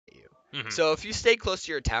So if you stay close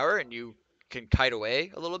to your tower and you can kite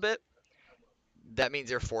away a little bit, that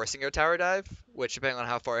means you're forcing your tower dive, which depending on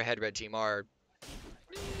how far ahead red team are,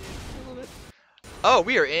 a little bit. Oh,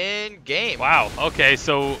 we are in game. Wow. Okay,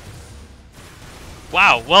 so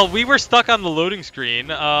wow. Well, we were stuck on the loading screen.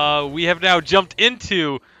 We have now jumped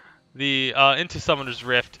into the into Summoner's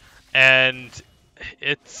Rift, and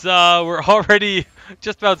it's we're already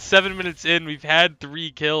just about 7 minutes in. We've had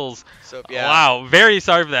 3 kills. So yeah. Wow. Very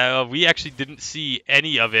sorry for that. We actually didn't see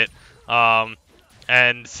any of it.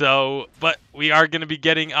 And so, but we are going to be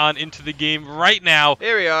getting on into the game right now.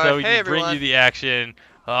 Here we are. So we hey, can everyone. bring you the action.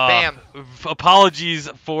 Bam. Apologies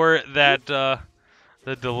for that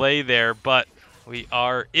the delay there, but we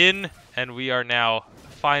are in, and we are now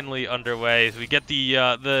finally underway. As we get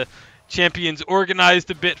the champions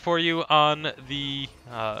organized a bit for you on the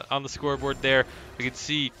scoreboard there. We can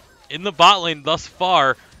see in the bot lane thus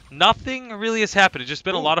far, nothing really has happened. It's just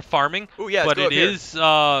been a lot of farming. Ooh, yeah, but it is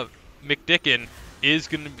McDicken is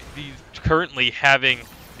going to be currently having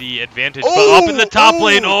the advantage. But up in the top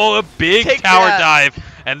lane, a big tower dive.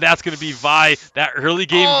 And that's going to be Vi, that early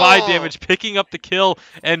game Vi damage, picking up the kill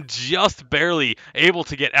and just barely able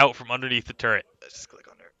to get out from underneath the turret. Let's just click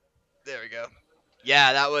on her. There we go.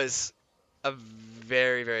 Yeah, that was a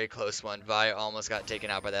very, very close one. Vi almost got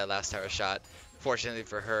taken out by that last tower shot. Fortunately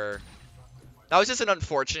for her, that was just an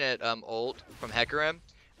unfortunate ult from Hecarim,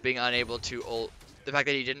 being unable to ult. The fact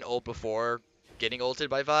that he didn't ult before getting ulted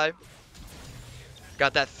by Vi.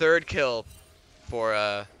 Got that 3rd kill for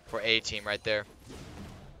A team right there.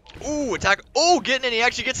 Ooh, attack. Oh, getting in. He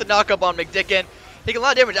actually gets a knock-up on McDicken. Taking a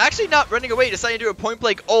lot of damage. Actually not running away. Deciding to do a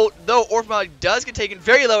point-blank ult, though Orphan does get taken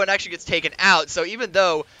very low and actually gets taken out. So even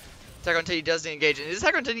though Attack on Titan doesn't engage, and is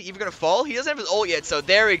Attack on Titan even going to fall? He doesn't have his ult yet, so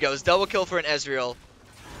there he goes. Double kill for an Ezreal.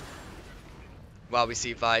 While we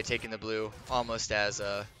see Vi taking the blue. Almost as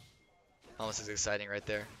exciting right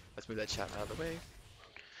there. Let's move that chat out of the way.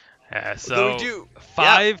 Yeah, so we do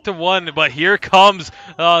 5-1, but here comes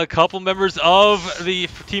a couple members of the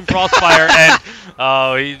Team FrostFire,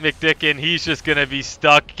 and McDicken, he's just gonna be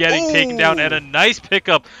stuck, getting taken down, and a nice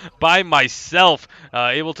pickup by myself,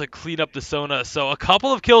 able to clean up the Sona. So a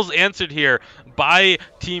couple of kills answered here by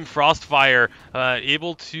Team FrostFire,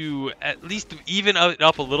 able to at least even it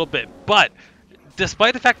up a little bit. But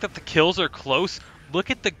despite the fact that the kills are close,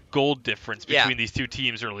 look at the gold difference between these two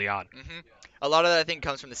teams early on. A lot of that, I think,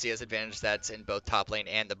 comes from the CS advantage that's in both top lane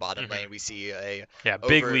and the bottom lane. We see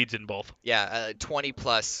big leads in both.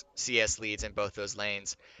 20+ CS leads in both those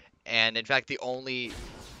lanes, and in fact, the only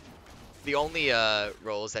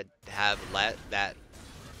roles that have let that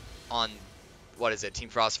on Team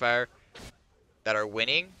FrostFire that are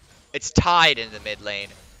winning, it's tied in the mid lane.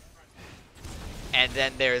 And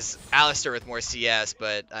then there's Alistair with more CS,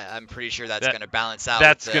 but I'm pretty sure that's going to balance out.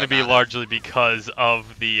 That's going to be largely because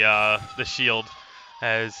of the shield,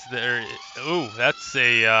 as there. Ooh, that's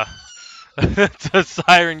a that's a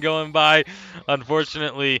siren going by,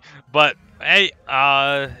 unfortunately. But hey,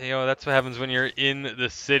 that's what happens when you're in the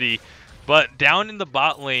city. But down in the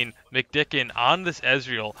bot lane, McDicken on this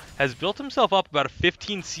Ezreal has built himself up about a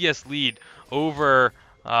 15 CS lead over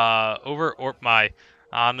Orpmai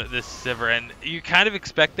on this Sivir, and you kind of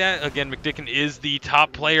expect that. Again, McDicken is the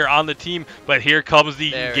top player on the team, but here comes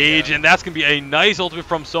the engage, and that's going to be a nice ultimate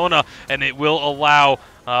from Sona, and it will allow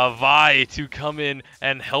Vi to come in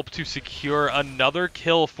and help to secure another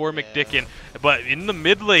kill for McDicken. But in the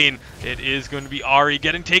mid lane, it is going to be Ahri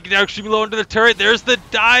getting taken down extremely low into the turret. There's the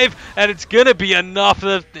dive, and it's going to be enough.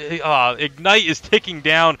 Ignite is ticking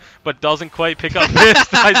down, but doesn't quite pick up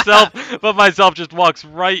Fist but myself just walks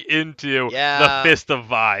right into the Fist of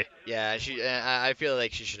Vi. Yeah, I feel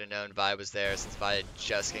like she should have known Vi was there since Vi had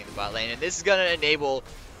just getting the bot lane. And this is going to enable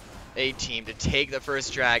a team to take the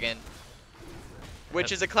first dragon,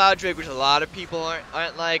 which is a Cloud Drake, which a lot of people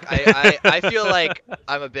aren't like. I feel like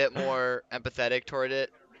I'm a bit more empathetic toward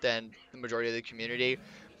it than the majority of the community.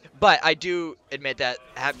 But I do admit that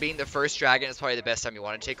being the first dragon is probably the best time you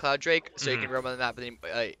want to take Cloud Drake, so you can roam on the map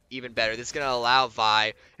even better. This is going to allow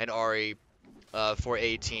Vi and Ahri for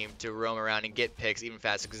A team to roam around and get picks even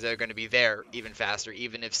faster, because they're going to be there even faster,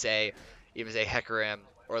 even if say Hecarim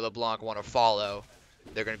or LeBlanc want to follow.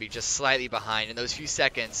 They're going to be just slightly behind, and those few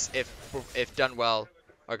seconds, if done well,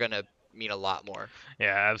 are going to mean a lot more.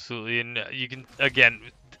 Yeah, absolutely. And you can, again,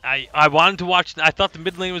 I wanted to watch. I thought the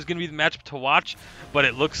mid lane was going to be the matchup to watch, but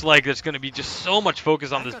it looks like there's going to be just so much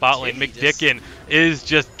focus on this bot lane. McDicken is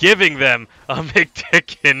just giving them a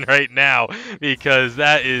McDicken right now, because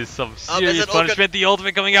that is some serious punishment. The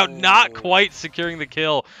ultimate coming out, not quite securing the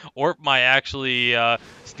kill. Orpmai actually,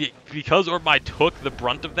 because Orpmai took the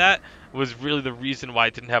brunt of that, was really the reason why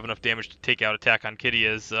it didn't have enough damage to take out Attack on Kitty.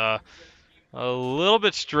 Is a little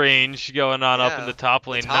bit strange going on up in the Yeah, top the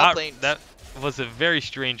lane. top lane. That was a very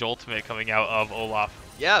strange ultimate coming out of Olaf.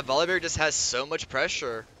 Yeah, Volibear just has so much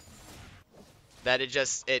pressure that it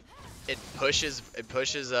pushes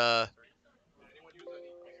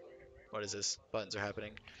what is this? Buttons are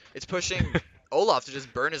happening. It's pushing Olaf to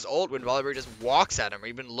just burn his ult when Volibear just walks at him or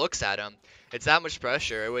even looks at him. It's that much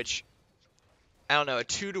pressure, which I don't know, a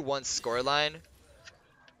 2-to-1 scoreline.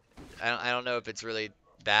 I don't know if it's really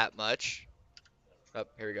that much. Oh,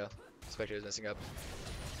 here we go. Spectator's messing up.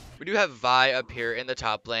 We do have Vi up here in the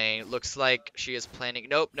top lane. Looks like she is planning.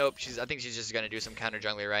 Nope. I think she's just gonna do some counter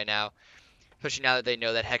jungling right now. Especially now that they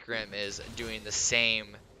know that Hecarim is doing the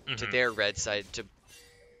same to their red side,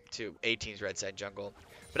 to A-Team's red side jungle.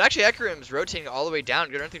 But actually, Hecarim's rotating all the way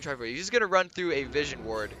down. He's just gonna run through a Vision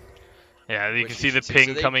Ward. Yeah, you can see the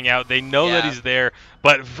ping coming out. They know that he's there,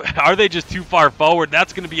 but are they just too far forward?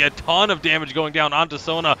 That's going to be a ton of damage going down onto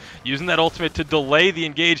Sona, using that ultimate to delay the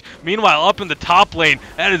engage. Meanwhile, up in the top lane,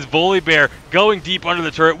 that is Volibear going deep under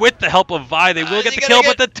the turret with the help of Vi. They will get the kill,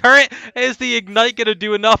 but the turret, is the Ignite going to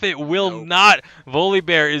do enough? It will not.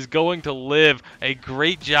 Volibear is going to live. A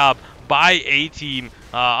great job by A-Team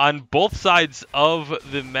on both sides of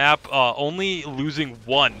the map, only losing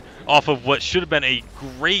one off of what should have been a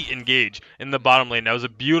great engage in the bottom lane. That was a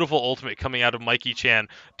beautiful ultimate coming out of Mikey Chan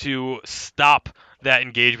to stop that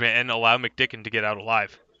engagement and allow McDicken to get out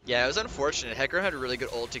alive. Yeah, it was unfortunate. Hecarim had a really good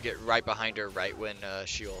ult to get right behind her right when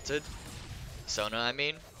she ulted. Sona, I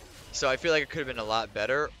mean. So I feel like it could have been a lot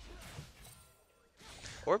better.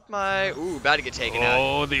 Ooh, about to get taken out.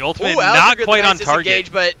 Oh, the ultimate not quite on target.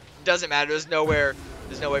 Disengage, but doesn't matter. There's no way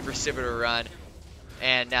for Sivir to run.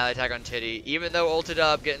 And now the attack on Titty, even though ulted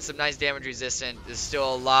up, getting some nice damage resistant, there's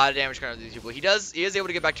still a lot of damage coming out of these people. He is able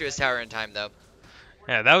to get back to his tower in time though.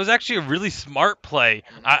 Yeah, that was actually a really smart play.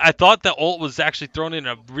 I thought the ult was actually thrown in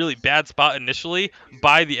a really bad spot initially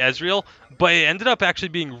by the Ezreal, but it ended up actually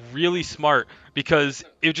being really smart because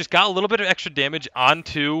it just got a little bit of extra damage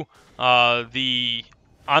onto the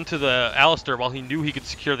Alistar while he knew he could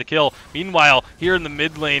secure the kill. Meanwhile, here in the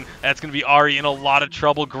mid lane, that's going to be Ahri in a lot of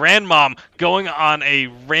trouble. Grandmom going on a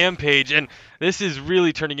rampage, and this is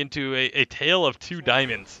really turning into a tale of two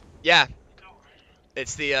diamonds. Yeah.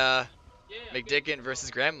 It's the McDicken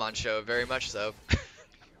versus Grandmom show, very much so.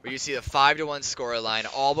 Where you see a 5-to-1 scoreline,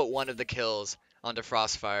 all but one of the kills onto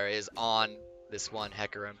FrostFire is on this one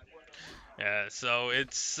Hecarim. Yeah, so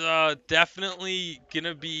it's definitely going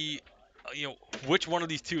to be, which one of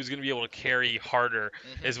these two is going to be able to carry harder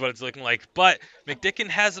is what it's looking like. But McDicken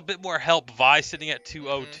has a bit more help. Vi sitting at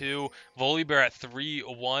 2-0-2, Volibear at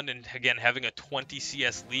 3-1, and again having a 20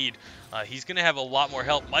 CS lead. He's going to have a lot more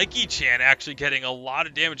help. Mikey Chan actually getting a lot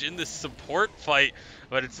of damage in this support fight,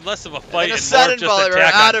 but it's less of a fight and more just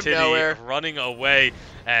attack on Titty running away,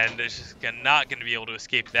 and it's just not going to be able to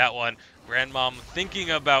escape that one. Grandmom thinking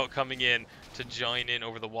about coming in to join in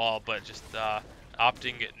over the wall, but just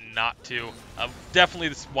opting not to. Definitely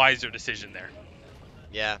the wiser decision there.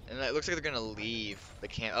 Yeah, and it looks like they're going to leave the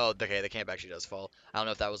camp. Oh, okay, the camp actually does fall. I don't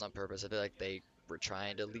know if that was on purpose. I feel like they were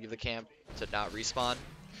trying to leave the camp to not respawn,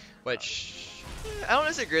 which I don't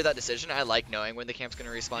necessarily agree with that decision. I like knowing when the camp's going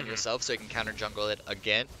to respawn yourself so you can counter jungle it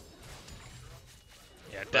again.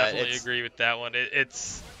 Yeah, definitely agree with that one.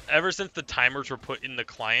 It's ever since the timers were put in the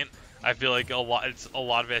client, I feel like a lot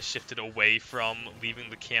of it has shifted away from leaving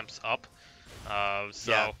the camps up.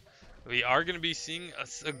 We are going to be seeing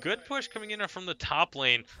a good push coming in from the top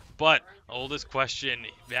lane, but oldest question,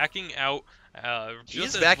 backing out.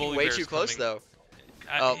 He's backing way too close though.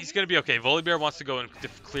 He's going to be okay. Volibear wants to go and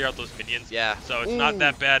clear out those minions. Yeah. So it's not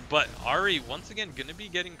that bad, but Ahri once again going to be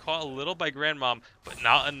getting caught a little by Grandmom, but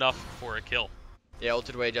not enough for a kill. Yeah,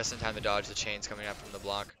 ulted away just in time to dodge the chains coming up from the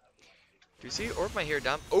block. Do you see Orb might hear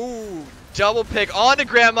dump? Ooh, double pick on the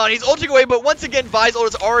Grandmom. He's ulting away, but once again, Vi's ult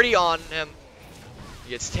is already on him.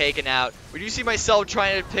 He gets taken out. We do see myself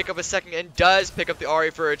trying to pick up a second and does pick up the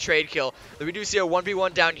Ahri for a trade kill. But we do see a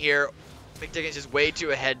 1v1 down here. McDicken's just way too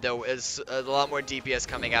ahead though, as a lot more DPS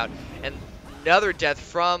coming out. And another death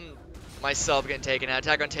from myself getting taken out.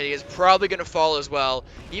 Attack on Teddy is probably going to fall as well.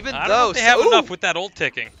 Even I don't though know if they have enough with that ult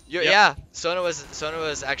ticking. Yeah, Sona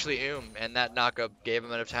was actually and that knockup gave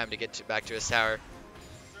him enough time to get back to his tower.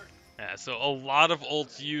 Yeah, so a lot of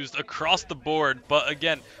ults used across the board, but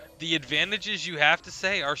again, the advantages you have to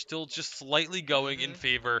say are still just slightly going in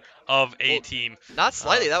favor of A-Team. Not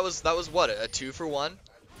slightly. That was what, a 2-for-1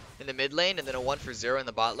 in the mid lane and then a 1-for-0 in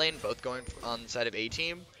the bot lane, both going on the side of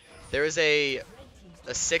A-Team. There is a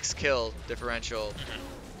 6 kill differential.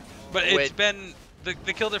 But it's been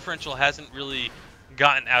the kill differential hasn't really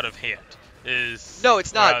gotten out of hand. No,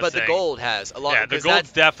 it's what I not, was but the saying. gold has. Yeah, the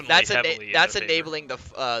gold's definitely heavily that's in their favor. enabling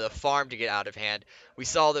the farm to get out of hand. We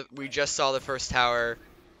just saw the first tower.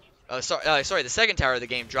 Sorry, the second tower of the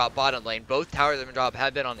game dropped bottom lane. Both towers that have been dropped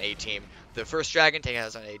have been on A team. The first dragon tank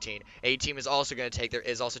has on 18. A team is also going to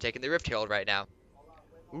taking the Rift Herald right now.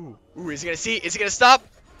 Ooh, is he gonna see? Is he gonna stop?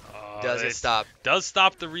 Does it stop? Does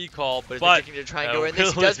stop the recall, But but is he to try and go in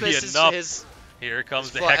this? He will does it be miss enough? his Here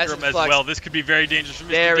comes the Essence Hecarim as Flux. well. This could be very dangerous for Mr.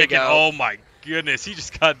 There we Dickon. go. Oh my goodness, he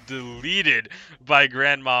just got deleted by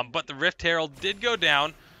Grandmom. But the Rift Herald did go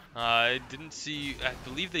down. I didn't see. I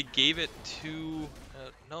believe they gave it to.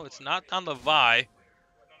 No, it's not on the Vi.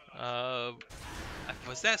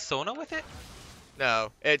 Was that Sona with it?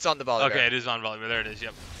 No, it's on the Volibear. Okay, it is on Volibear. There it is.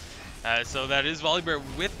 Yep. So that is Volibear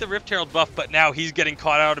with the Rift Herald buff, but now he's getting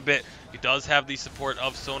caught out a bit. He does have the support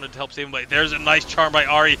of Sona to help save him. But there's a nice charm by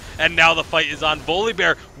Ahri, and now the fight is on.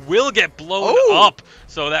 Volibear will get blown up,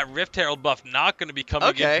 so that Rift Herald buff not going to be coming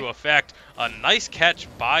into effect. A nice catch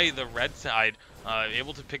by the red side,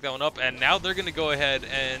 able to pick that one up, and now they're going to go ahead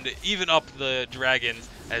and even up the dragons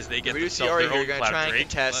as they get themselves their own Cloud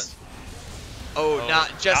Drake.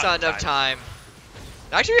 Not enough time.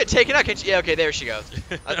 Actually, get taken out. Yeah, okay, there she goes.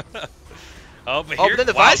 But then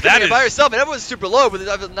the Vi's coming in by herself, and everyone's super low, but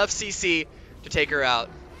there's enough CC to take her out.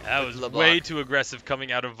 That was way too aggressive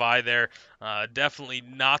coming out of Vi there. Definitely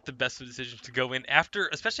not the best decision to go in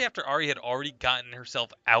especially after Ahri had already gotten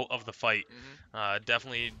herself out of the fight.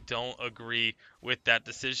 Definitely don't agree with that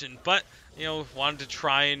decision, but wanted to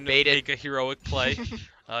try and make a heroic play.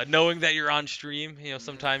 Knowing that you're on stream,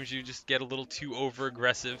 sometimes you just get a little too over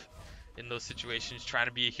aggressive in those situations, trying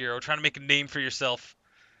to be a hero, trying to make a name for yourself.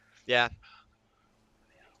 Yeah.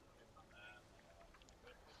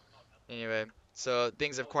 Anyway, so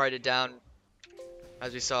things have quieted down.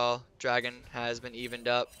 As we saw, Dragon has been evened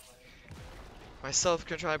up. Myself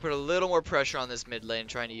can try and put a little more pressure on this mid lane,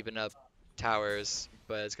 trying to even up towers,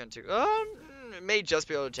 but it's going to it may just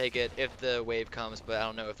be able to take it if the wave comes, but I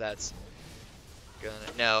don't know if that's gonna.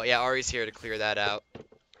 No, yeah, Ahri's here to clear that out.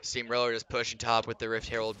 Steamroller just pushing top with the Rift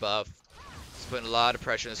Herald buff. Just putting a lot of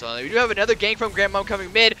pressure on this one. We do have another gank from Grandmom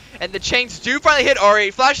coming mid, and the chains do finally hit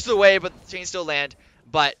Ahri. Flashes away, but the chains still land.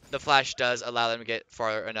 But the flash does allow them to get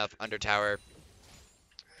far enough under tower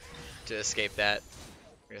to escape that.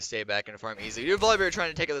 We're going to stay back and farm easily. You have Volibear trying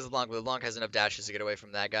to take out this LeBlanc, but LeBlanc has enough dashes to get away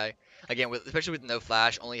from that guy. Again, especially with no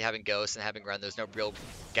flash, only having Ghost and having Run, there's no real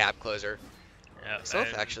gap closer. Yeah,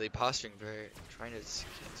 Self actually posturing, trying to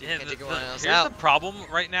can't take anyone else here's out. the problem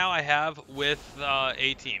right now I have with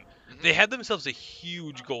A team. They had themselves a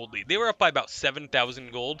huge gold lead. They were up by about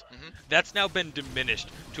 7,000 gold. That's now been diminished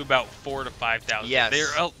to about 4,000 to 5,000. Yes.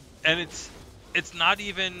 They're out, and it's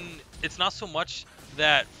not so much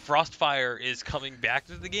that FrostFire is coming back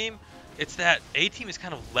to the game. It's that A team is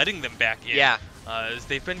kind of letting them back in. Yeah. As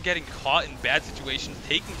they've been getting caught in bad situations,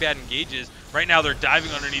 taking bad engages. Right now they're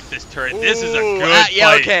diving underneath this turret. This is a good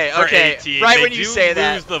fight for A team. Right they when you say that.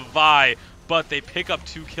 They lose the Vi, but they pick up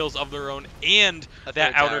 2 kills of their own and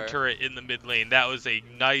that outer tower. turret in the mid lane. That was a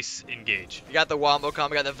nice engage. You got the Wombo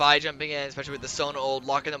combo, you got the Vi jumping in, especially with the Sona ult,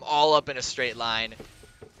 locking them all up in a straight line.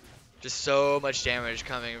 Just so much damage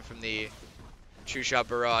coming from the True Shot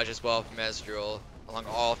Barrage as well from Ezreal along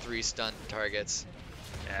all 3 stun targets.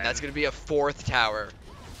 And that's going to be a 4th tower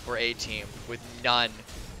for A team with none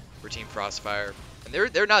for Team FrostFire. And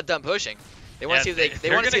they're not done pushing. They want to see if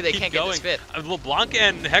they want to see if they can't going. get this 5th. LeBlanc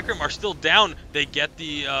and Hecarim are still down. They get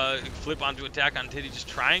the flip onto attack on Titty, just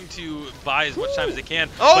trying to buy as much time as they can.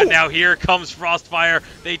 But now here comes FrostFire.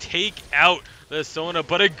 They take out the Sona,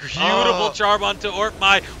 but a beautiful charm onto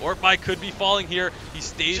Orpmai. Orpmai could be falling here. He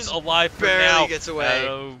stays alive for now. Barely gets away.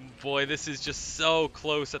 Oh boy, this is just so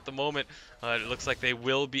close at the moment. It looks like they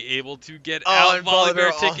will be able to get out.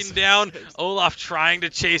 Volibear ticking down. Olaf trying to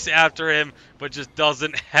chase after him, but just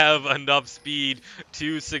doesn't have enough speed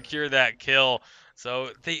to secure that kill. So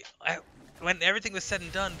when everything was said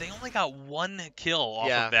and done, they only got 1 kill off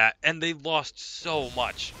of that, and they lost so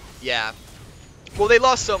much. Yeah. Well, they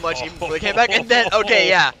lost so much even before they came back, and then,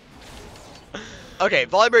 okay,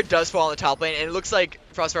 Volibear does fall on the top lane, and it looks like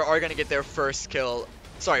FrostFire are going to get their first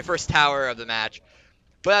tower of the match.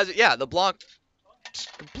 But LeBlanc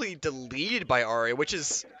completely deleted by Ahri, which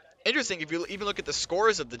is interesting if you even look at the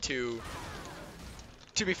scores of the two.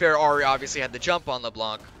 To be fair, Ahri obviously had the jump on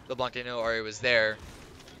LeBlanc. LeBlanc didn't know Ahri was there.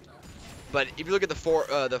 But if you look at the four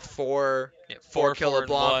kill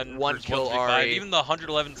LeBlanc, 1 kill Ahri. Even the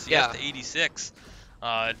 111 CS to 86.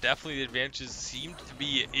 Definitely the advantages seemed to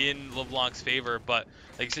be in LeBlanc's favor, but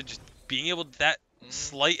like I said, just being able to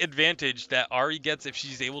slight advantage that Ari gets if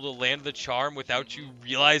she's able to land the charm without you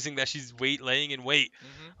realizing that she's laying in wait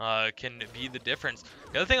can be the difference.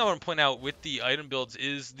 The other thing I want to point out with the item builds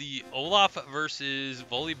is the Olaf versus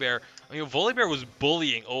Volibear. Volibear was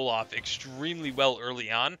bullying Olaf extremely well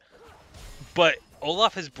early on, but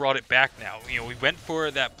Olaf has brought it back now. We went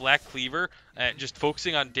for that Black Cleaver, just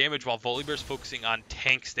focusing on damage while Volibear's focusing on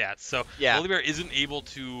tank stats. So Volibear isn't able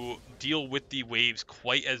to deal with the waves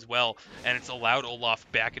quite as well, and it's allowed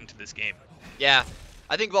Olaf back into this game. Yeah,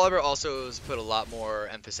 I think Volibear also has put a lot more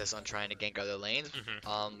emphasis on trying to gank other lanes,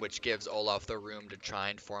 which gives Olaf the room to try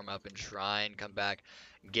and form up and try and come back,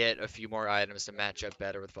 get a few more items to match up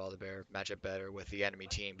better with Volibear, match up better with the enemy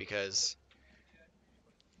team, because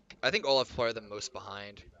I think Olaf probably the most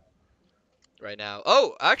behind right now.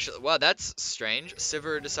 Oh, actually, wow, that's strange.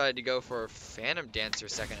 Sivir decided to go for Phantom Dancer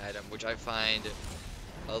second item, which I find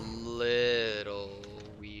a little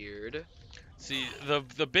weird. See,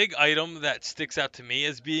 the big item that sticks out to me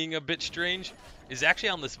as being a bit strange is actually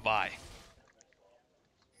on this Vi.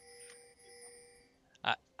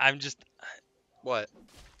 I'm just... What?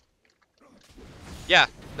 Yeah,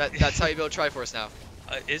 that's how you build Triforce now.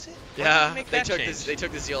 Is it? Yeah, they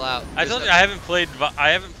took the Zeal out. I told you I haven't played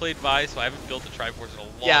Vi, so I haven't built the Triforce in a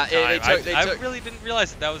long time. I really didn't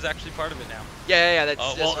realize that was actually part of it now. Yeah. That's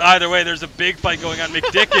well, either way, there's a big fight going on.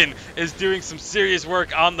 McDicken is doing some serious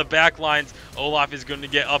work on the back lines. Olaf is going to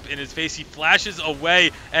get up in his face. He flashes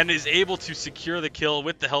away and is able to secure the kill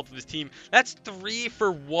with the help of his team. That's 3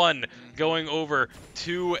 for 1 going over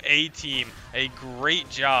to a team. A great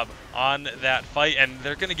job on that fight, and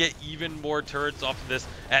they're going to get even more turrets off of this.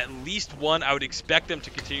 At least one. I would expect them to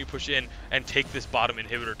continue to push in and take this bottom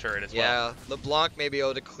inhibitor turret as well. Yeah, LeBlanc may be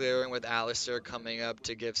able to clear in with Alistair coming up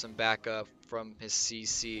to give some backup from his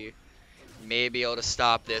CC. May be able to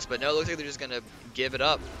stop this, but no, it looks like they're just going to give it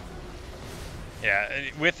up. Yeah,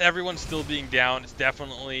 with everyone still being down, it's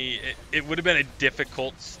definitely, it would have been a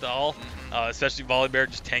difficult stall, especially Volibear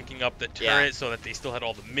just tanking up the turret so that they still had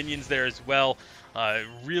all the minions there as well.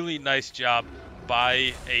 Really nice job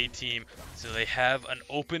by a team. So they have an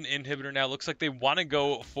open inhibitor now. Looks like they want to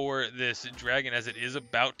go for this dragon as it is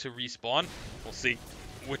about to respawn. We'll see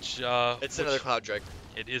which... it's another Cloud Drake.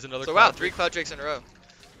 It is another Cloud Drake. 3 Cloud Drakes in a row.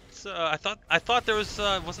 I thought there was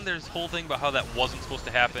wasn't there this whole thing about how that wasn't supposed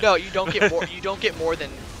to happen? No, you don't get more. You don't get more than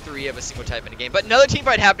 3 of a single type in a game. But another team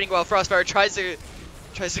fight happening while FrostFire tries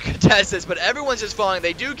to contest this, but everyone's just falling.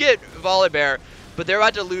 They do get Volibear, but they're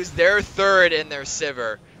about to lose their 3rd in their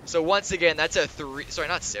Sivir. So once again, that's a 3. Sorry,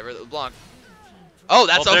 not Sivir. LeBlanc. Oh,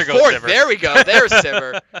 that's a 4th. There we go. There's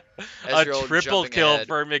Sivir. A triple kill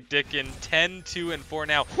for McDicken. 10, 2, and 4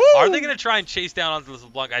 now. Woo! Are they going to try and chase down onto this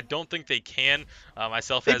LeBlanc? I don't think they can.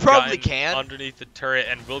 Myself they has probably gotten underneath the turret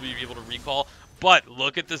and will be able to recall. But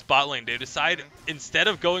look at this bot lane. They decide instead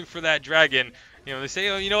of going for that dragon, they say,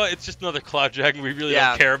 oh, you know what? It's just another Cloud Dragon. We really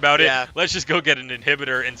don't care about it. Let's just go get an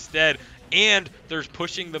inhibitor instead. And they're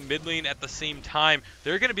pushing the mid lane at the same time.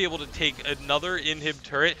 They're going to be able to take another inhib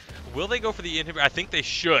turret. Will they go for the inhibitor? I think they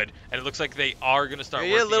should, and it looks like they are going to start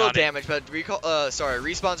working on it. A little damage, but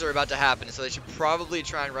respawns are about to happen, so they should probably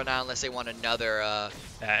try and run out unless they want another.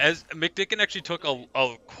 As McDicken actually took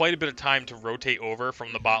quite a bit of time to rotate over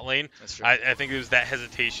from the bot lane. That's true. I think it was that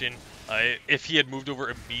hesitation. If he had moved over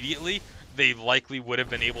immediately, they likely would have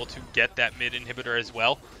been able to get that mid inhibitor as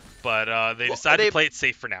well. But they decided to play it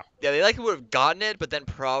safe for now. Yeah, they likely would have gotten it, but then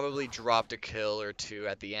probably dropped a kill or 2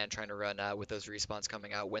 at the end trying to run with those respawns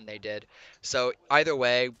coming out when they did. So either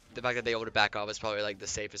way, the fact that they were able to back off is probably like the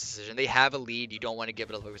safest decision. They have a lead. You don't want to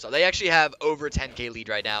give it a low result. They actually have over 10k lead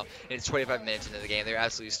right now, and it's 25 minutes into the game. They're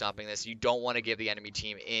absolutely stomping this. You don't want to give the enemy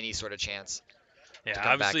team any sort of chance. Yeah,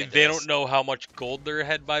 obviously they don't know how much gold they're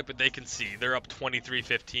ahead by, but they can see. They're up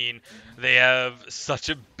 23-15. They have such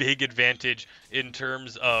a big advantage in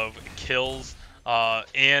terms of kills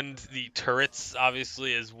and the turrets,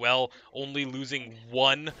 obviously, as well. Only losing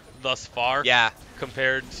 1 thus far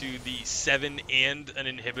compared to the 7 and an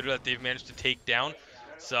inhibitor that they've managed to take down.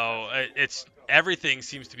 So everything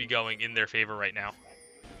seems to be going in their favor right now.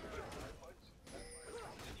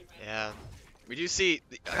 Yeah. We do see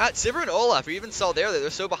Sivir and Olaf. We even saw they're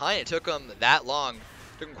so behind. It took them that long. It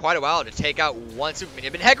took them quite a while to take out one super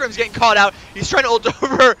minion. But Hecarim's getting caught out. He's trying to ult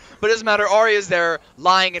over, but it doesn't matter. Arya's there,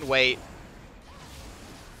 lying in wait.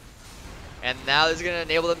 And now this is going to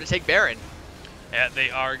enable them to take Baron. Yeah,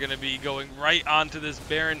 they are going to be going right onto this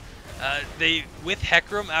Baron. With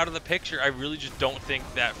Hecarim out of the picture, I really just don't think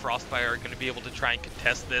that FrostFire are going to be able to try and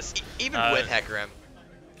contest this. Even with Hecarim.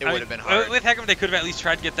 it I would mean, have been hard. with Hecarim, they could have at least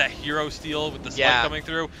tried to get that hero steal with the smite Yeah. coming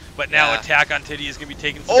through, but now Yeah. attack on Titty is going to be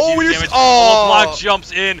taking some Oh, huge you're damage. LeBlanc oh,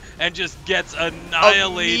 jumps in and just gets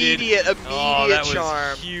annihilated. Oh, immediate that was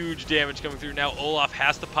charm. huge damage coming through. Now Olaf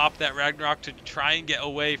has to pop that Ragnarok to try and get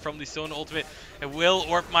away from the Sona ultimate. And will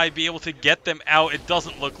Orpmai be able to get them out? It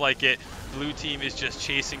doesn't look like it. Blue team is just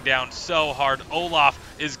chasing down so hard. Olaf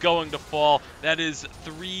is going to fall. That is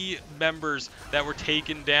 3 members that were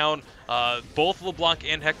taken down. Both LeBlanc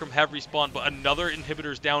and Hecarim have respawned, but another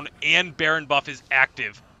inhibitor is down, and Baron buff is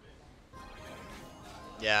active.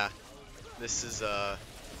 Yeah, this is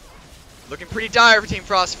looking pretty dire for Team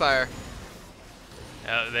FrostFire.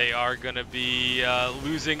 They are going to be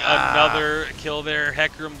losing another kill there.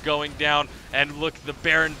 Hecarim going down. And look, the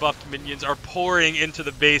Baron buffed minions are pouring into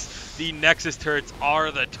the base. The Nexus turrets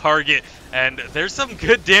are the target. And there's some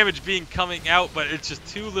good damage being coming out, but it's just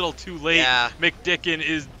too little too late. Yeah. McDicken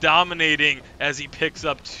is dominating as he picks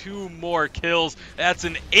up 2 more kills. That's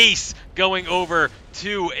an ace going over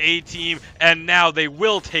to A-Team. And now they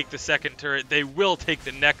will take the second turret. They will take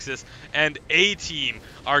the Nexus. And A-Team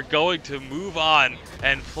are going to move on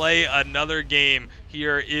and play another game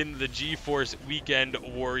here in the GeForce Weekend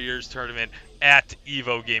Warriors Tournament at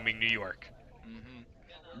Evo Gaming New York.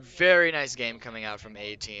 Very nice game coming out from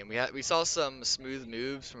A-Team. We saw some smooth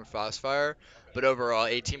moves from FrostFire, but overall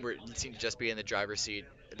A-Team seemed to just be in the driver's seat.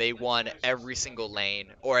 They won every single lane,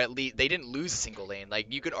 or at least they didn't lose a single lane.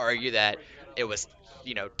 Like, you could argue that it was,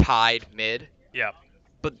 tied mid, Yeah.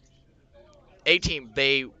 but A-Team,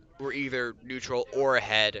 they were either neutral or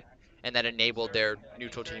ahead, and that enabled their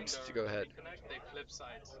neutral teams to go ahead.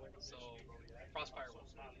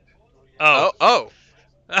 Oh. Oh.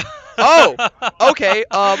 Oh, okay.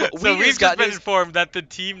 So we've got just been news. informed that the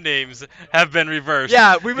team names have been reversed.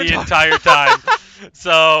 Yeah, we've been the entire time.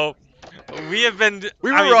 So we have been.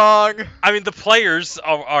 We were wrong. I mean, the players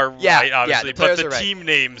are right, obviously, the players but are the right. team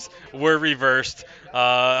names were reversed.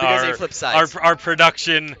 Because they flipped sides. Our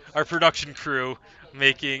production crew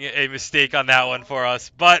making a mistake on that one for us,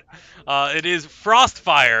 but it is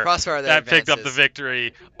FrostFire that picked up the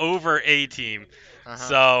victory over A-Team.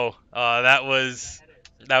 So that was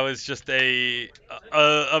just a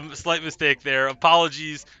slight mistake there.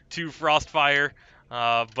 Apologies to FrostFire,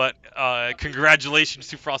 but congratulations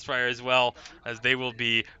to FrostFire as well, as they will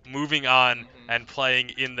be moving on and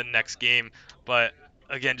playing in the next game. But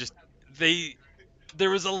again, just there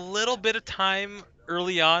was a little bit of time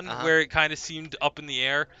early on where it kind of seemed up in the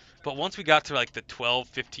air, but once we got to like the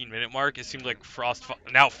 12-15 minute mark, it seemed like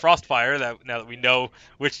FrostFire, now that we know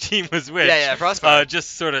which team was which, FrostFire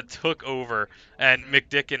just sort of took over, and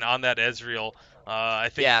McDicken on that Ezreal, I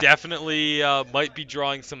think definitely might be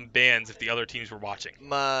drawing some bans if the other teams were watching.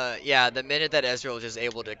 The minute that Ezreal was just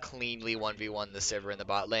able to cleanly 1v1 the Sivir in the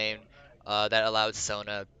bot lane, that allowed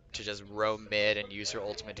Sona to just roam mid and use her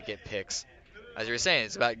ultimate to get picks. As you were saying,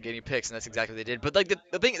 it's about getting picks, and that's exactly what they did. But like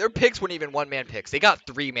the thing, their picks weren't even 1-man picks. They got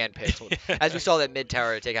 3-man picks, as we saw that mid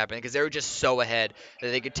tower take happen, because they were just so ahead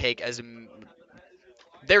that they could take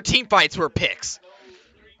their team fights were picks.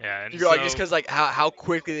 Yeah, and just because like how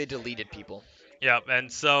quickly they deleted people. Yeah, and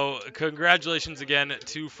so congratulations again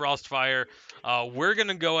to FrostFire. We're going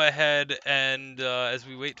to go ahead and, as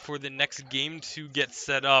we wait for the next game to get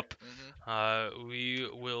set up, we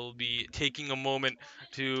will be taking a moment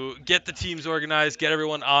to get the teams organized, get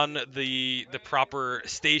everyone on the proper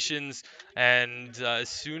stations, and as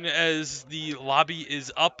soon as the lobby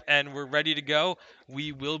is up and we're ready to go,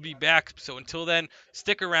 we will be back. So until then,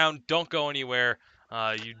 stick around, don't go anywhere.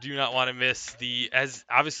 You do not want to miss as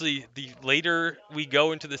obviously the later we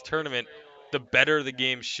go into this tournament, the better the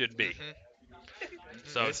game should be.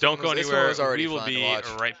 So don't go anywhere. We will be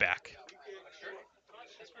right back.